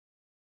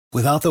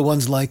Without the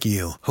ones like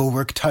you, who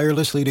work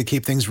tirelessly to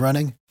keep things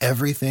running,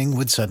 everything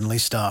would suddenly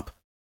stop.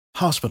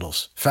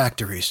 Hospitals,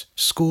 factories,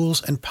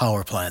 schools, and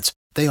power plants,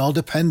 they all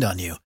depend on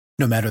you.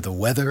 No matter the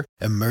weather,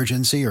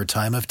 emergency, or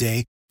time of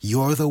day,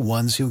 you're the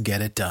ones who get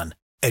it done.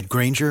 At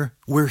Grainger,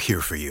 we're here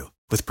for you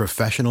with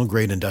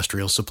professional-grade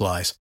industrial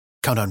supplies.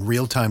 Count on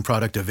real-time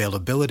product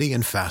availability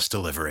and fast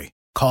delivery.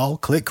 Call,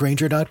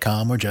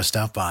 clickgrainger.com, or just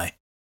stop by.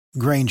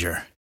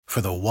 Grainger, for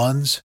the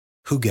ones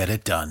who get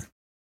it done.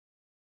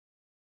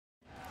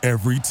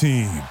 Every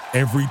team,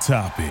 every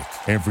topic,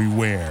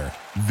 everywhere.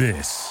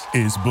 This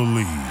is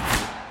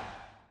Believe.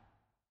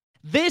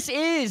 This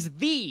is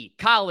the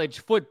College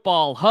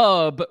Football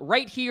Hub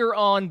right here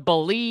on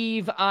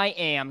Believe. I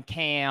am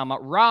Cam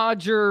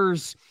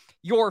Rogers.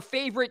 Your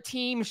favorite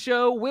team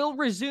show will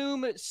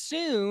resume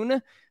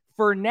soon.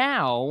 For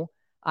now,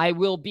 I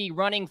will be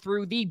running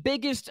through the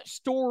biggest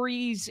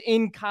stories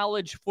in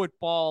college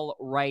football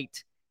right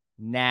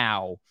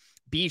now.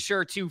 Be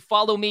sure to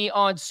follow me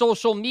on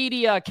social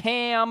media,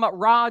 Cam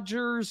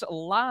Rogers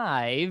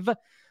Live,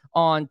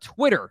 on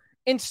Twitter,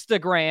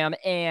 Instagram,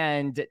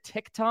 and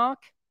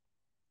TikTok.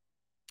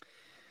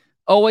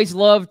 Always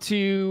love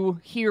to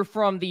hear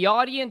from the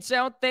audience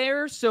out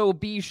there, so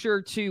be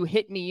sure to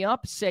hit me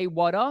up, say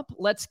what up.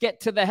 Let's get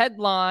to the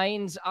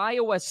headlines.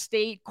 Iowa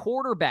State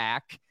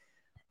quarterback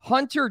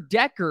Hunter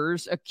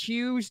Dekkers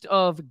accused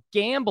of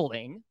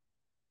gambling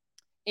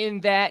in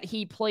that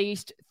he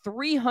placed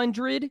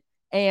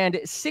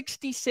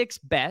 366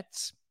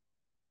 bets,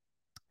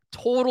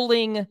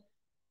 totaling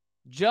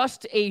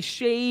just a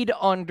shade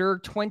under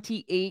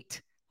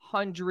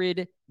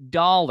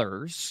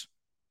 $2,800,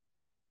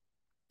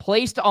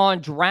 placed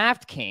on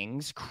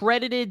DraftKings,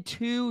 credited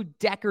to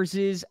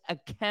Dekkers'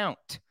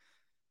 account.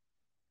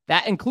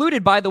 That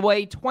included, by the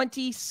way,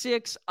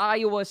 26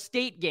 Iowa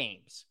State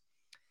games.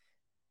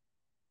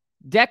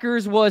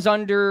 Dekkers was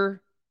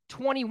under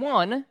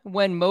 21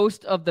 when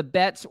most of the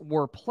bets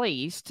were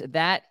placed.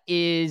 That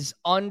is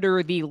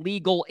under the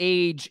legal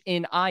age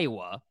in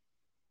Iowa.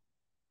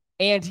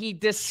 And he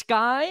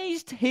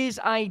disguised his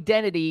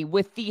identity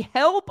with the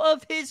help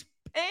of his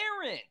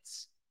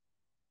parents.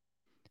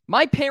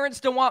 My parents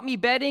don't want me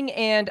betting,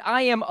 and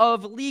I am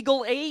of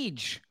legal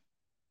age.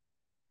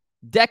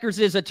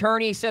 Dekkers'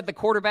 attorney said the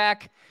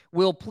quarterback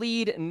will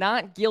plead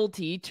not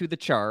guilty to the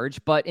charge,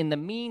 but in the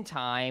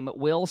meantime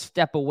will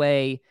step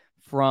away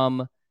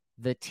from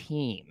the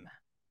team.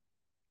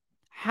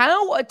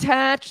 How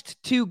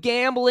attached to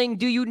gambling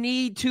do you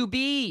need to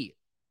be?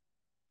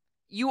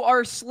 You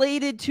are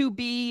slated to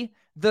be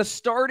the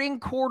starting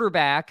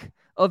quarterback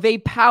of a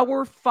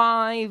Power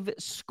 5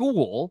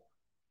 school,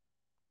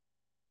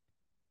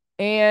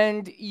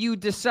 and you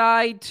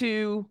decide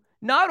to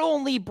not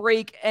only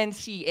break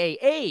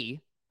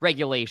NCAA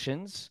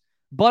regulations,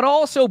 but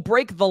also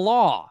break the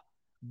law,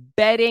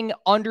 betting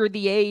under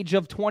the age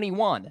of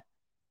 21.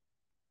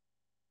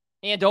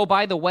 And oh,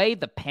 by the way,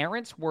 the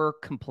parents were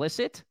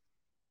complicit.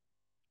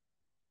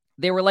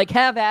 They were like,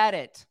 have at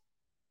it.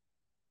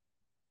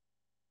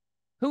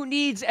 Who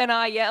needs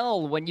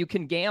NIL when you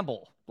can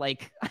gamble?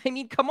 Like, I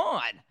mean, come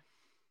on.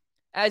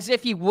 As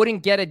if he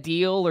wouldn't get a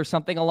deal or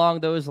something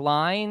along those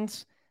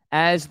lines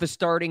as the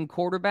starting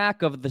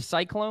quarterback of the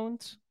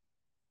Cyclones.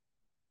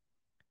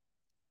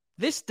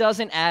 This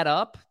doesn't add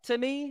up to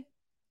me.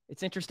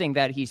 It's interesting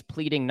that he's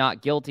pleading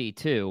not guilty,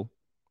 too.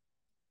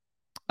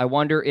 I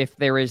wonder if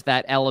there is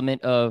that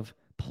element of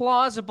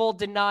plausible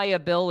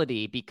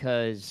deniability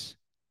because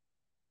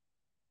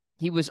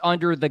he was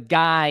under the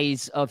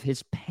guise of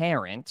his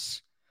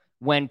parents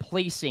when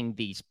placing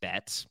these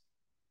bets.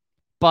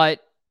 But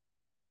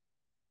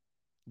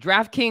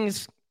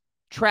DraftKings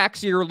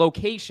tracks your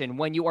location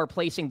when you are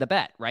placing the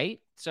bet, right?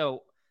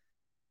 So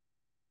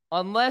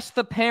unless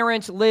the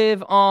parents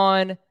live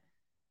on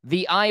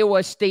the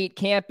Iowa State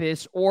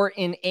campus or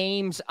in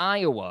Ames,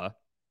 Iowa,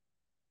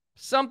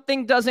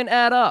 something doesn't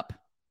add up.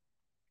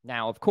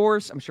 Now, of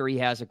course, I'm sure he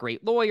has a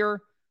great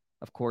lawyer.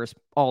 Of course,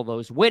 all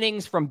those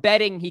winnings from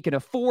betting, he can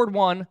afford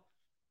one.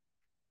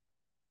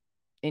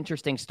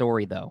 Interesting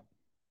story, though.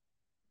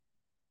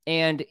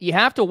 And you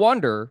have to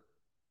wonder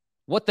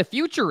what the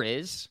future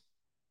is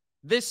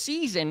this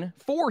season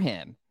for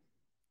him,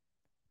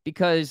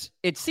 because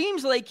it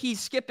seems like he's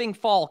skipping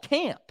fall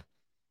camp.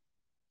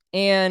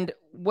 And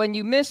when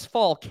you miss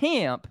fall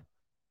camp,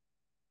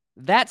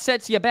 that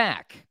sets you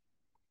back.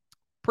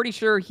 Pretty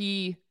sure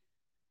he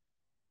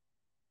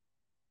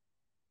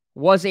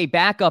was a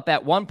backup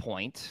at one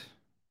point.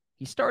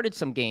 He started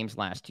some games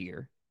last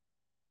year.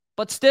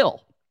 But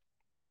still,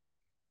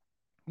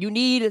 you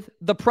need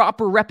the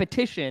proper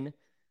repetition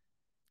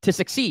to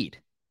succeed.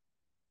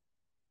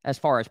 As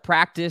far as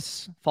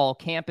practice, fall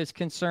camp is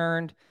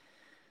concerned.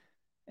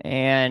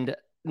 And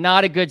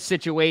not a good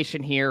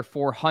situation here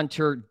for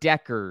Hunter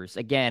Dekkers.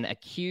 Again,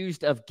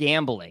 accused of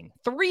gambling.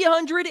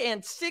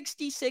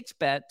 366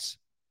 bets,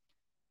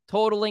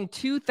 totaling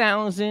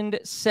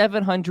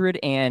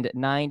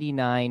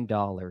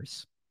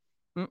 $2,799.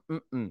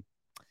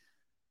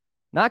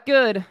 Not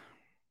good.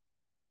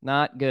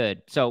 Not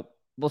good. So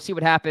we'll see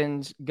what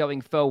happens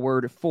going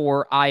forward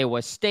for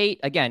Iowa State.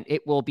 Again,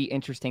 it will be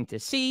interesting to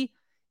see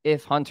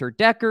if Hunter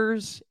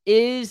Dekkers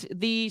is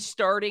the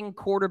starting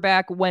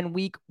quarterback when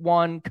week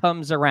 1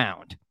 comes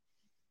around.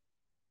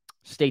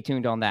 Stay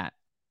tuned on that.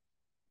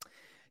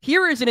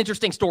 Here is an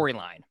interesting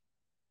storyline.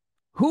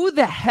 Who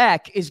the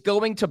heck is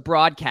going to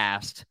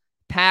broadcast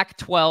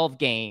Pac-12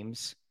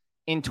 games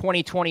in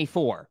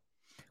 2024?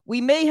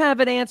 We may have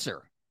an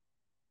answer.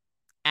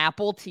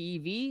 Apple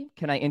TV.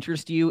 Can I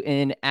interest you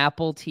in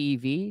Apple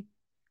TV?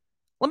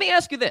 Let me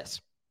ask you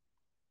this.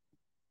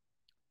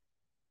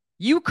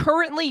 You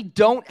currently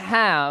don't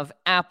have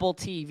Apple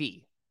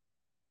TV,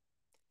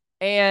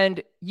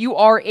 and you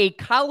are a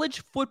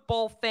college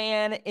football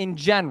fan in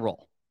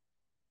general.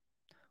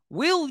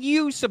 Will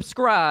you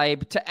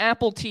subscribe to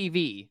Apple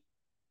TV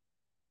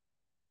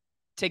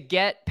to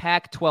get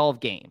Pac-12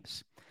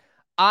 games?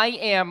 I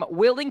am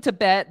willing to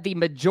bet the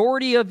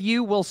majority of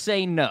you will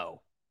say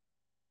no.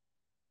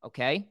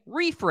 Okay,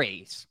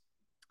 rephrase.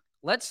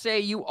 Let's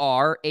say you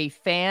are a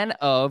fan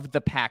of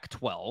the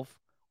Pac-12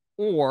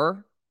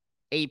 or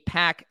a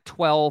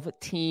Pac-12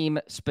 team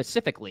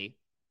specifically.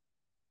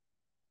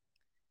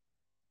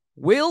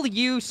 Will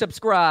you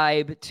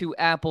subscribe to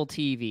Apple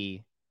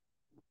TV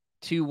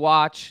to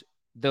watch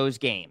those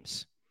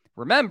games?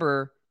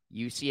 Remember,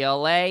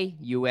 UCLA,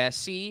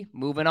 USC,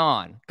 moving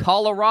on.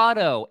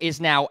 Colorado is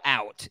now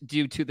out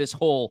due to this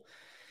whole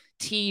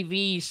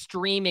TV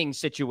streaming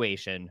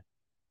situation.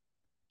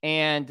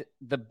 And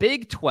the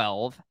Big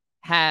 12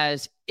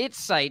 has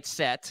its sights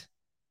set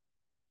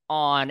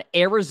on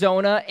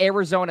Arizona,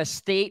 Arizona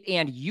State,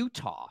 and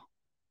Utah.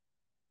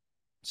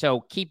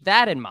 So keep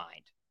that in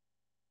mind.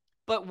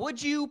 But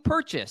would you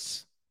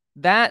purchase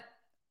that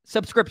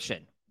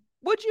subscription?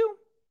 Would you?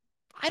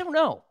 I don't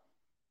know.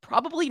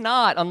 Probably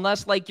not,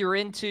 unless like you're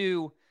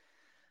into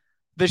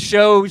the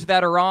shows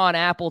that are on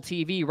Apple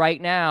TV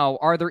right now.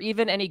 Are there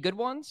even any good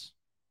ones?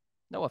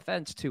 No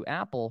offense to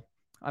Apple.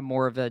 I'm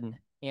more of an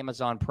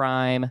Amazon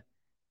Prime,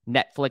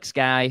 Netflix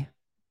guy.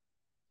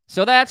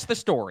 So that's the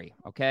story,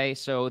 okay?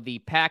 So the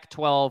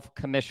Pac-12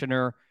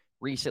 commissioner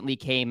recently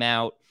came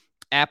out.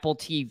 Apple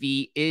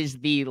TV is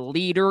the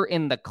leader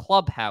in the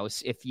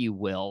clubhouse, if you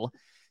will,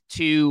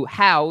 to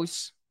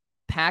house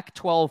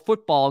Pac-12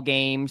 football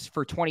games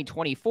for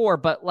 2024.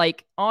 But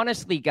like,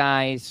 honestly,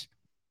 guys,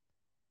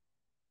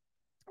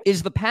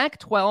 is the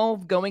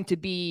Pac-12 going to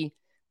be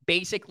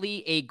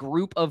basically a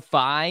group of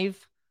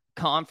 5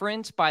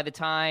 conference by the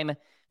time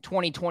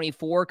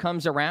 2024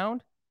 comes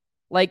around?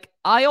 Like,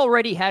 I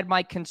already had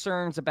my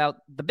concerns about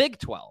the Big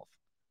 12.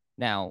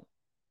 Now,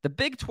 the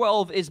Big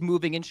 12 is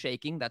moving and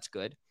shaking. That's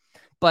good.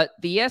 But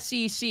the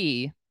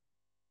SEC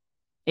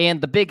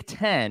and the Big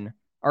 10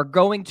 are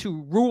going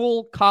to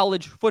rule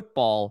college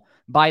football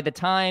by the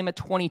time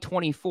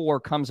 2024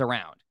 comes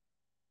around.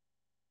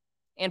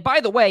 And by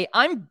the way,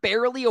 I'm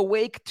barely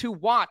awake to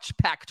watch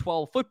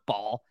Pac-12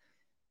 football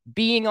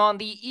being on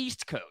the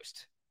East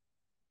Coast.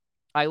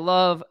 I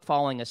love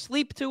falling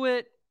asleep to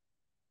it.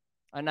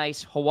 A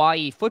nice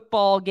Hawaii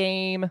football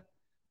game,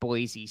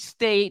 Boise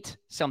State,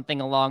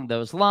 something along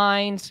those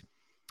lines.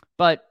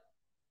 But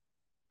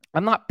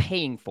I'm not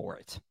paying for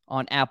it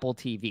on Apple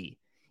TV.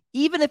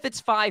 Even if it's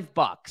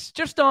 $5,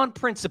 just on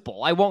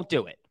principle, I won't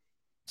do it.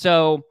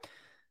 So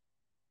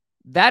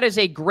that is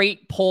a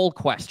great poll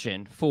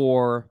question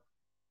for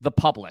the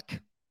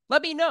public.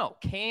 Let me know.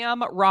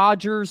 Cam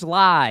Rogers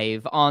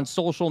Live on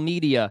social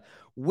media.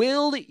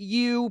 Will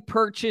you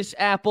purchase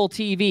Apple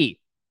TV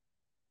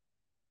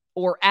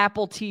or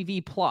Apple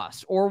TV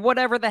Plus or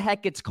whatever the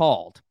heck it's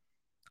called?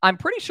 I'm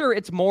pretty sure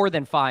it's more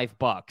than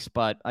 $5,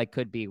 but I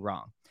could be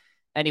wrong.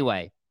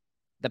 Anyway,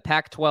 the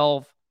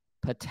Pac-12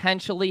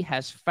 potentially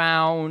has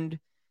found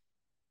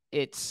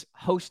its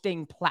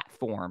hosting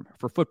platform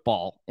for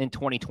football in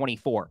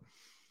 2024.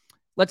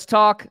 Let's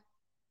talk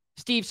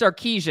Steve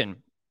Sarkisian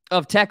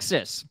of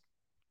Texas,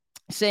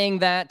 saying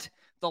that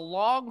the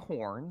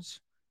Longhorns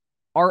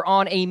are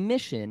on a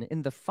mission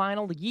in the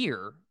final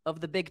year of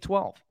the Big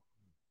 12.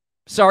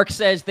 Sark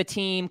says the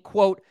team,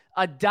 quote,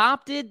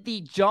 adopted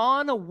the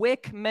John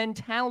Wick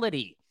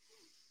mentality.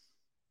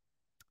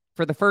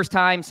 For the first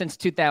time since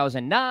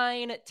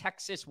 2009,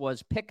 Texas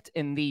was picked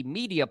in the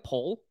media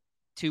poll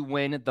to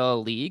win the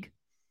league.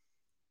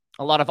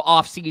 A lot of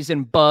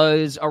offseason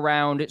buzz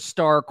around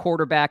star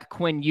quarterback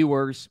Quinn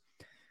Ewers.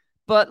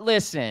 But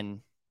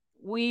listen,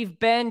 we've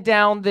been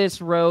down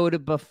this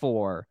road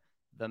before.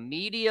 The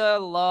media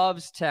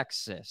loves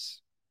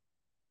Texas.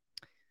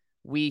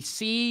 We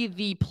see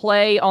the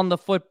play on the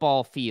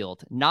football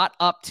field, not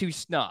up to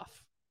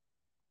snuff.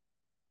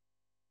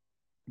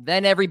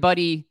 Then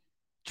everybody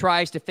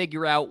tries to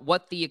figure out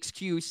what the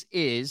excuse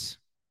is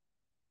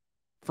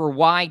for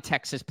why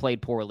Texas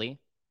played poorly.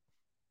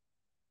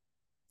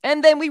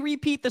 And then we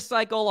repeat the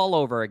cycle all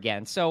over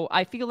again. So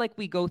I feel like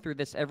we go through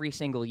this every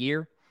single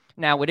year.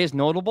 Now, it is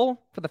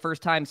notable for the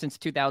first time since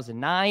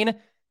 2009,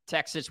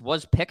 Texas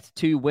was picked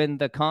to win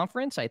the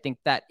conference. I think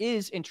that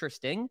is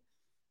interesting.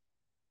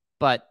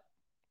 But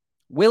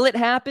will it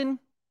happen?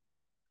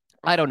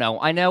 I don't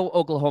know. I know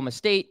Oklahoma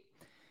State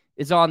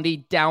is on the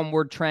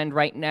downward trend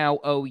right now.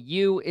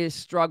 OU is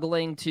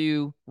struggling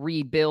to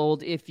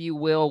rebuild, if you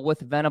will, with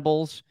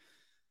Venables.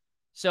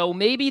 So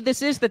maybe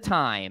this is the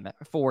time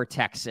for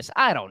Texas.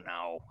 I don't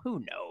know.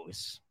 Who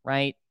knows,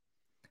 right?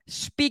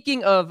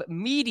 Speaking of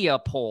media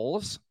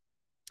polls,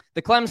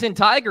 the Clemson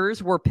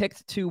Tigers were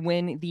picked to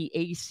win the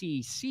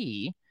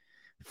ACC.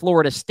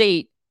 Florida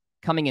State,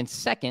 coming in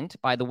second,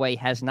 by the way,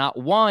 has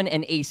not won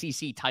an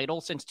ACC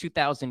title since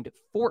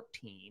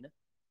 2014.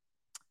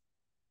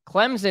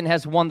 Clemson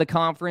has won the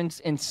conference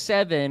in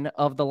 7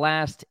 of the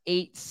last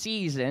 8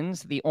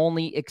 seasons, the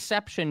only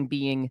exception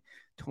being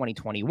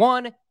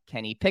 2021.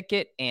 Kenny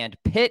Pickett and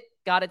Pitt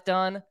got it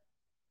done.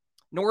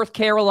 North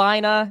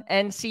Carolina,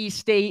 NC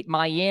State,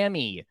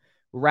 Miami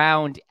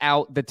round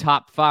out the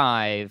top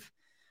 5.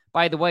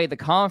 By the way, the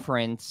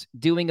conference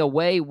doing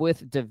away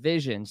with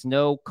divisions.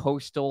 No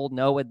Coastal,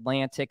 no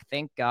Atlantic.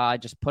 Thank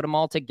God. Just put them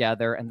all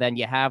together. And then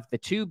you have the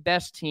 2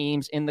 best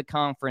teams in the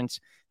conference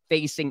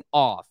facing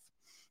off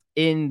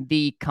in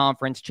the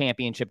conference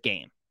championship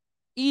game.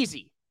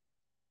 Easy.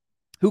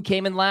 Who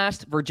came in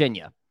last?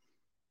 Virginia.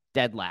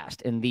 Dead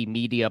last in the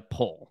media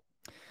poll.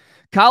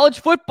 College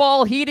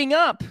football heating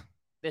up.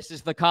 This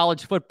is the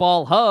College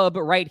Football Hub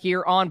right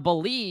here on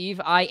Believe.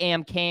 I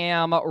am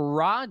Cam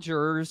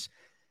Rogers.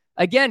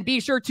 Again, be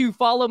sure to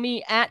follow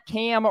me at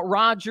Cam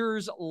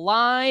Rogers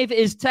Live.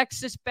 Is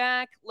Texas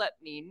back? Let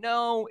me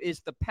know. Is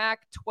the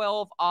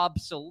Pac-12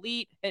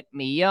 obsolete? Hit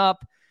me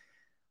up.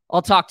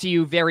 I'll talk to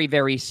you very,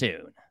 very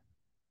soon.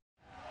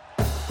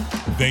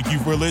 Thank you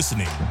for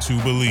listening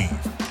to Believe.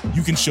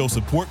 You can show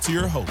support to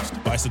your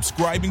host by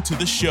subscribing to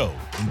the show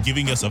and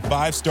giving us a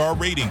 5-star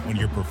rating on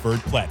your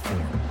preferred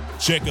platform.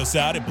 Check us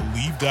out at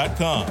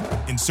Believe.com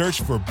and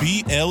search for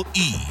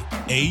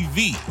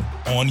BLEAV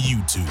on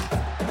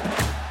YouTube.